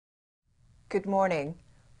Good morning.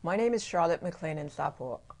 My name is Charlotte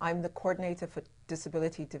McClain-Nhlapo. I'm the Coordinator for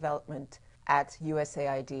Disability Development at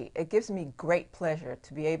USAID. It gives me great pleasure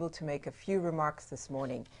to be able to make a few remarks this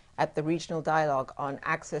morning at the Regional Dialogue on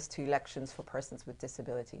Access to Elections for Persons with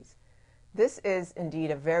Disabilities. This is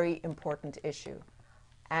indeed a very important issue.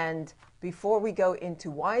 And before we go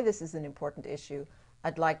into why this is an important issue,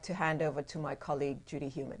 I'd like to hand over to my colleague,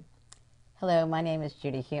 Judith Heumann. Hello, my name is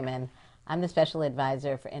Judith Heumann. I'm the Special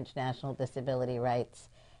Advisor for International Disability Rights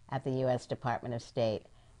at the U.S. Department of State.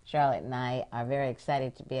 Charlotte and I are very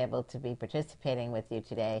excited to be able to be participating with you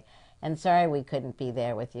today, and sorry we couldn't be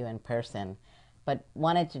there with you in person, but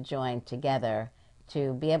wanted to join together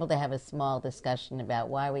to be able to have a small discussion about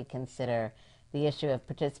why we consider the issue of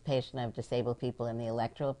participation of disabled people in the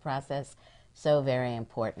electoral process so very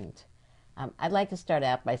important. I'd like to start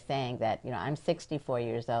out by saying that, I'm 64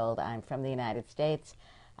 years old. I'm from the United States.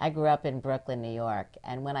 I grew up in Brooklyn, New York,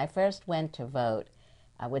 and when I first went to vote,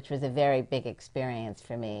 which was a very big experience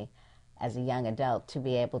for me as a young adult to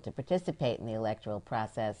be able to participate in the electoral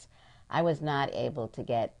process, I was not able to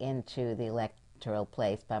get into the electoral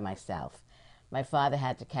place by myself. My father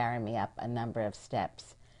had to carry me up a number of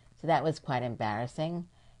steps, so that was quite embarrassing.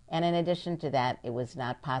 And in addition to that, it was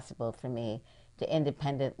not possible for me to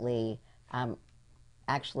independently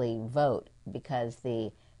actually vote because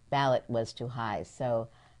the ballot was too high. So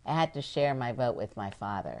I had to share my vote with my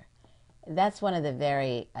father. That's one of the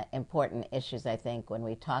very important issues, I think, when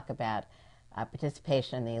we talk about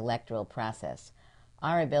participation in the electoral process.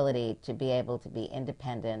 Our ability to be able to be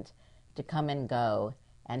independent, to come and go,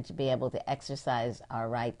 and to be able to exercise our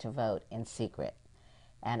right to vote in secret.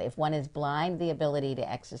 And if one is blind, the ability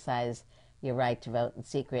to exercise your right to vote in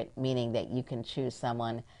secret, meaning that you can choose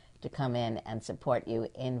someone to come in and support you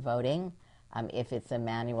in voting, if it's a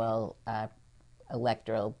manual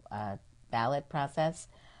electoral ballot process,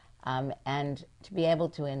 and to be able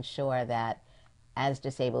to ensure that as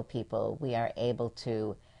disabled people we are able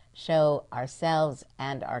to show ourselves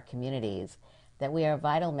and our communities that we are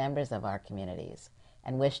vital members of our communities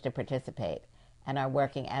and wish to participate and are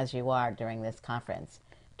working as you are during this conference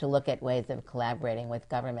to look at ways of collaborating with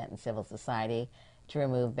government and civil society to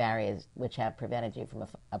remove barriers which have prevented you from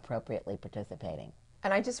appropriately participating.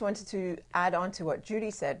 And I just wanted to add on to what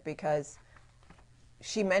Judy said, because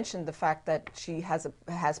she mentioned the fact that she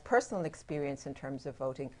has personal experience in terms of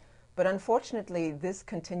voting, but unfortunately this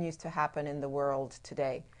continues to happen in the world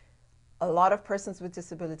today. A lot of persons with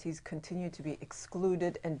disabilities continue to be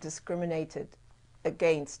excluded and discriminated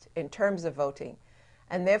against in terms of voting.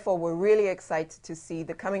 And therefore, we're really excited to see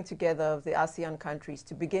the coming together of the ASEAN countries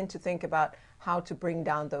to begin to think about how to bring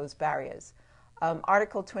down those barriers.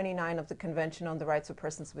 Article 29 of the Convention on the Rights of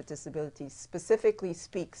Persons with Disabilities specifically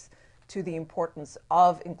speaks to the importance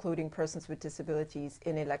of including persons with disabilities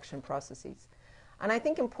in election processes. And I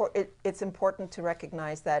think it's important to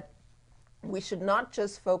recognize that we should not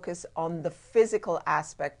just focus on the physical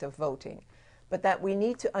aspect of voting, but that we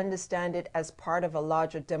need to understand it as part of a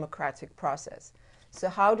larger democratic process. So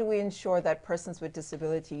how do we ensure that persons with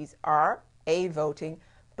disabilities are, A, voting,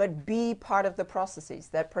 but B, part of the processes,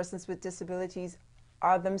 that persons with disabilities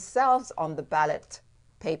are themselves on the ballot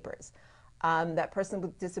papers, that persons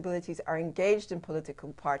with disabilities are engaged in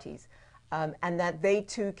political parties, and that they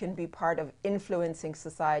too can be part of influencing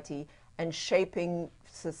society and shaping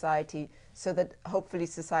society so that hopefully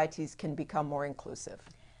societies can become more inclusive.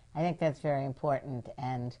 I think that's very important,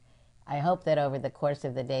 and I hope that over the course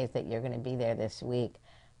of the days that you're going to be there this week,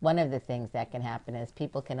 one of the things that can happen is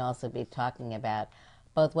people can also be talking about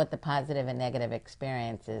both what the positive and negative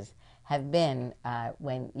experiences have been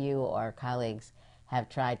when you or colleagues have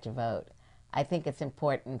tried to vote. I think it's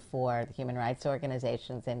important for the human rights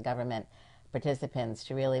organizations and government participants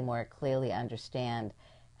to really more clearly understand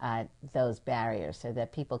those barriers so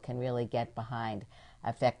that people can really get behind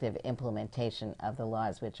effective implementation of the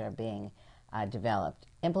laws which are being developed.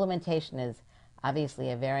 Implementation is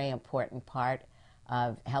obviously a very important part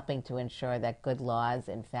of helping to ensure that good laws,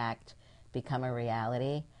 in fact, become a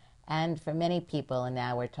reality. And for many people, and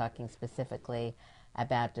now we're talking specifically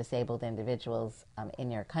about disabled individuals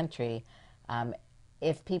in your country,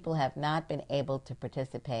 if people have not been able to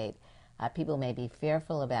participate, people may be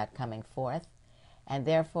fearful about coming forth. And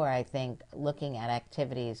therefore, I think looking at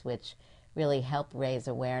activities which really help raise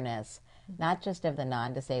awareness, not just of the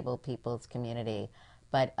non-disabled people's community,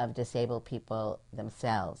 but of disabled people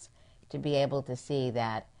themselves, to be able to see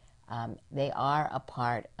that they are a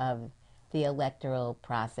part of the electoral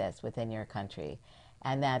process within your country,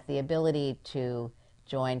 and that the ability to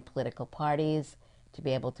join political parties, to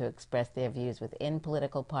be able to express their views within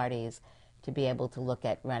political parties, to be able to look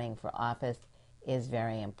at running for office is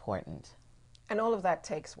very important. And all of that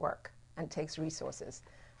takes work and takes resources.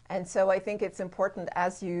 And so I think it's important,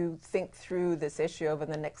 as you think through this issue over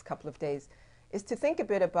the next couple of days, is to think a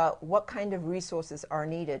bit about what kind of resources are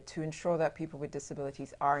needed to ensure that people with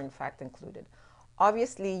disabilities are in fact included.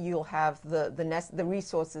 Obviously, you'll have the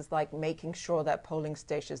resources like making sure that polling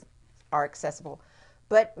stations are accessible.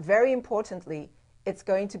 But very importantly, it's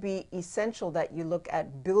going to be essential that you look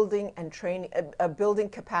at building and training, building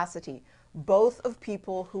capacity, both of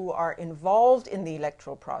people who are involved in the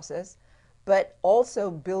electoral process, but also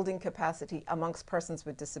building capacity amongst persons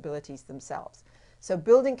with disabilities themselves. So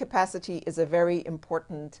building capacity is a very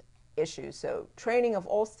important issue. So training of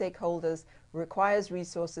all stakeholders requires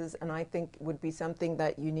resources, and I think would be something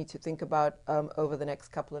that you need to think about over the next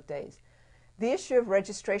couple of days. The issue of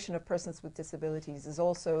registration of persons with disabilities is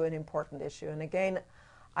also an important issue. And again,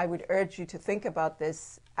 I would urge you to think about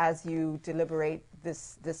this as you deliberate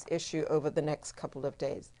this issue over the next couple of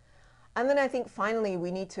days. And then I think finally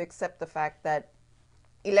we need to accept the fact that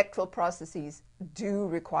electoral processes do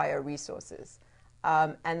require resources,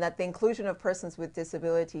 and that the inclusion of persons with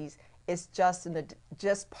disabilities is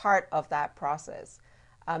just part of that process.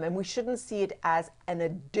 And we shouldn't see it as an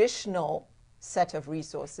additional set of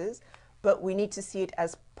resources, but we need to see it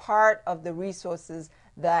as part of the resources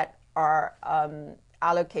that are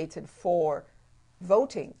allocated for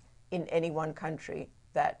voting in any one country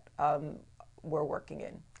that we're working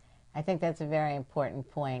in. I think that's a very important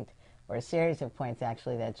point, or a series of points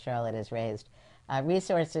actually, that Charlotte has raised.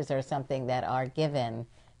 Resources are something that are given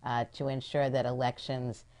to ensure that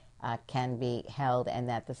elections can be held and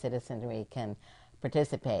that the citizenry can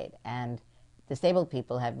participate. And disabled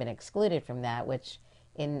people have been excluded from that, which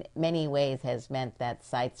in many ways has meant that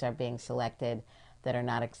sites are being selected that are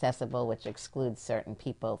not accessible, which excludes certain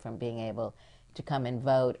people from being able to come and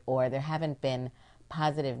vote, or there haven't been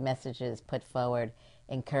positive messages put forward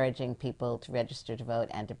encouraging people to register to vote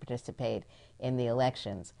and to participate in the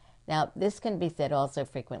elections. Now, this can be said also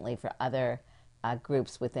frequently for other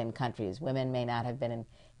groups within countries. Women may not have been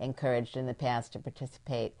encouraged in the past to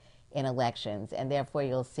participate in elections, and therefore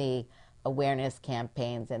you'll see awareness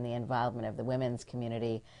campaigns and the involvement of the women's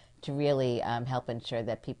community to really help ensure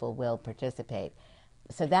that people will participate.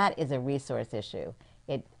 So that is a resource issue.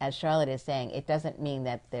 As Charlotte is saying, it doesn't mean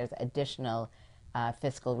that there's additional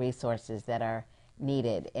fiscal resources that are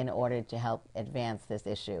needed in order to help advance this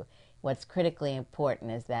issue. What's critically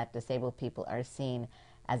important is that disabled people are seen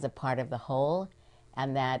as a part of the whole,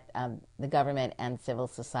 and that the government and civil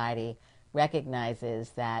society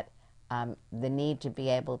recognizes that the need to be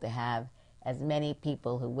able to have as many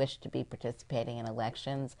people who wish to be participating in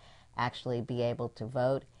elections actually be able to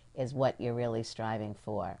vote is what you're really striving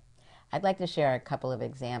for. I'd like to share a couple of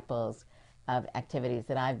examples of activities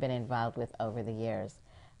that I've been involved with over the years.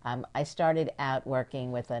 I started out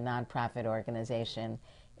working with a nonprofit organization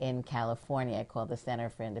in California called the Center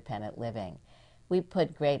for Independent Living. We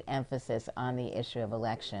put great emphasis on the issue of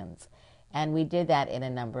elections, and we did that in a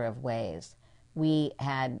number of ways. We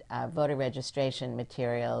had voter registration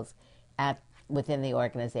materials within the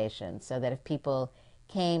organization, so that if people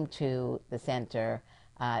came to the center,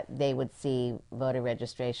 they would see voter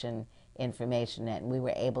registration information, and we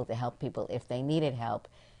were able to help people if they needed help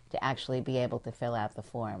to actually be able to fill out the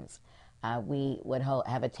forms. We would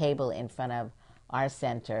have a table in front of our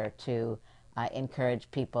center to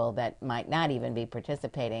encourage people that might not even be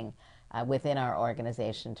participating within our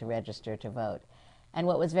organization to register to vote. And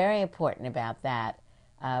what was very important about that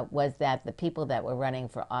was that the people that were running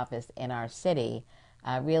for office in our city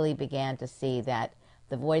really began to see that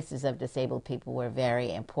the voices of disabled people were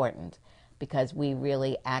very important, because we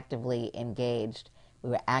really actively engaged. We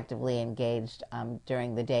were actively engaged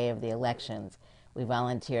during the day of the elections. We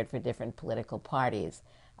volunteered for different political parties.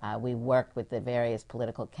 We worked with the various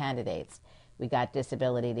political candidates. We got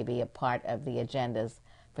disability to be a part of the agendas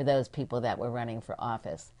for those people that were running for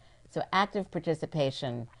office. So active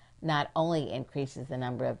participation not only increases the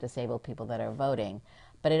number of disabled people that are voting,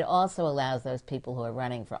 but it also allows those people who are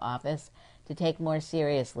running for office to take more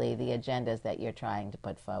seriously the agendas that you're trying to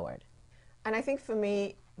put forward. And I think for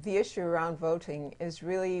me, the issue around voting is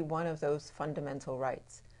really one of those fundamental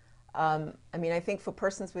rights. I think for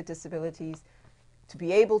persons with disabilities, to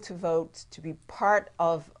be able to vote, to be part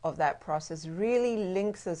of that process really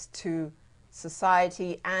links us to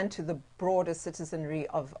society and to the broader citizenry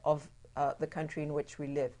of the country in which we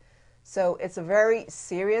live. So it's a very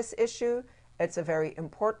serious issue, it's a very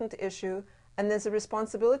important issue, and there's a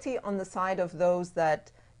responsibility on the side of those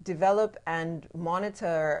that develop and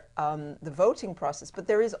monitor the voting process, but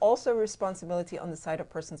there is also responsibility on the side of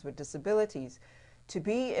persons with disabilities to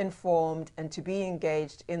be informed and to be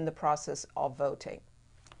engaged in the process of voting.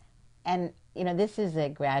 And you know, this is a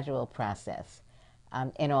gradual process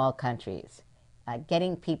in all countries.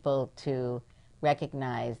 Getting people to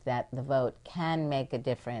recognize that the vote can make a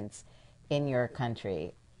difference in your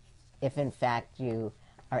country if, in fact, you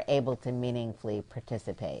are able to meaningfully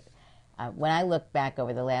participate. When I look back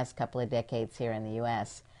over the last couple of decades here in the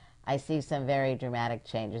U.S., I see some very dramatic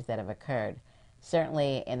changes that have occurred.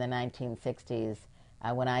 Certainly in the 1960s,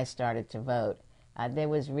 when I started to vote, there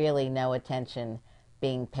was really no attention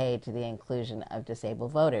being paid to the inclusion of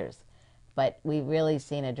disabled voters. But we've really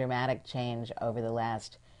seen a dramatic change over the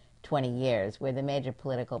last 20 years, where the major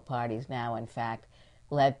political parties now, in fact,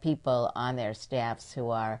 will have people on their staffs who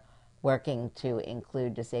are working to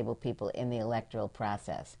include disabled people in the electoral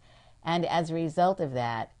process. And as a result of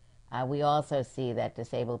that, we also see that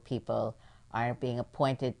disabled people are being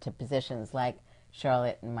appointed to positions like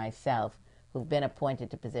Charlotte and myself, who've been appointed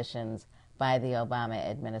to positions by the Obama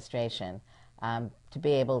administration, to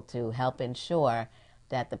be able to help ensure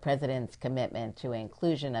that the President's commitment to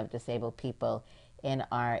inclusion of disabled people in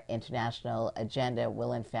our international agenda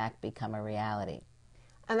will in fact become a reality.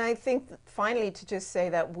 And I think finally to just say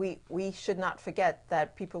that we should not forget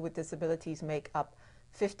that people with disabilities make up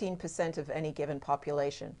 15% of any given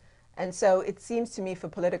population. And so it seems to me for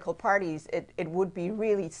political parties, it would be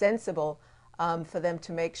really sensible for them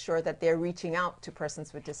to make sure that they're reaching out to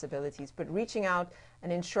persons with disabilities, but reaching out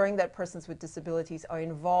and ensuring that persons with disabilities are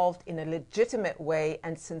involved in a legitimate way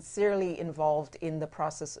and sincerely involved in the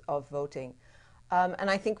process of voting. And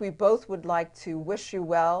I think we both would like to wish you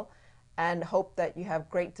well and hope that you have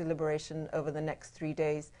great deliberation over the next 3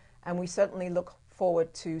 days. And we certainly look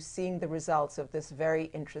forward to seeing the results of this very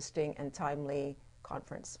interesting and timely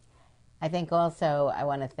conference. I think also I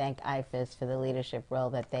want to thank IFAS for the leadership role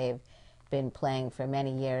that they've been playing for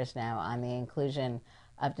many years now on the inclusion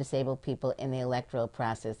of disabled people in the electoral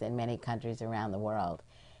process in many countries around the world.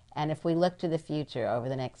 And if we look to the future over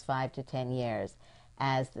the next 5 to 10 years,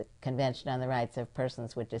 as the Convention on the Rights of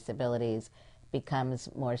Persons with Disabilities becomes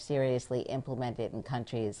more seriously implemented in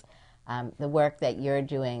countries, the work that you're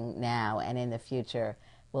doing now and in the future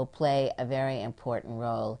will play a very important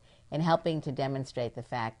role in helping to demonstrate the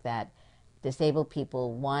fact that disabled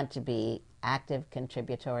people want to be active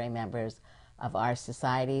contributory members of our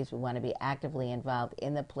societies. We want to be actively involved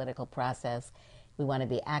in the political process. We want to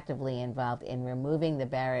be actively involved in removing the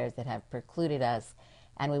barriers that have precluded us,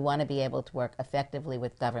 and we want to be able to work effectively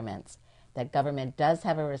with governments. That government does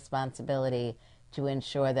have a responsibility to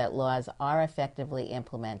ensure that laws are effectively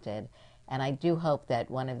implemented, and I do hope that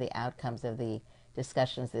one of the outcomes of the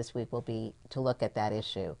discussions this week will be to look at that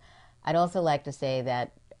issue. I'd also like to say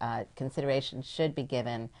that consideration should be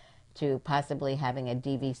given to possibly having a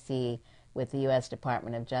DVC with the U.S.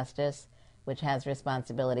 Department of Justice, which has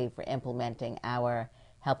responsibility for implementing our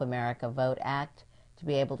Help America Vote Act, to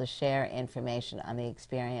be able to share information on the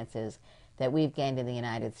experiences that we've gained in the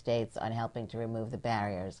United States on helping to remove the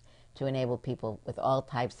barriers to enable people with all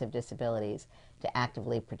types of disabilities to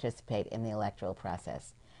actively participate in the electoral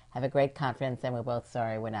process. Have a great conference, and we're both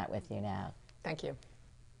sorry we're not with you now. Thank you.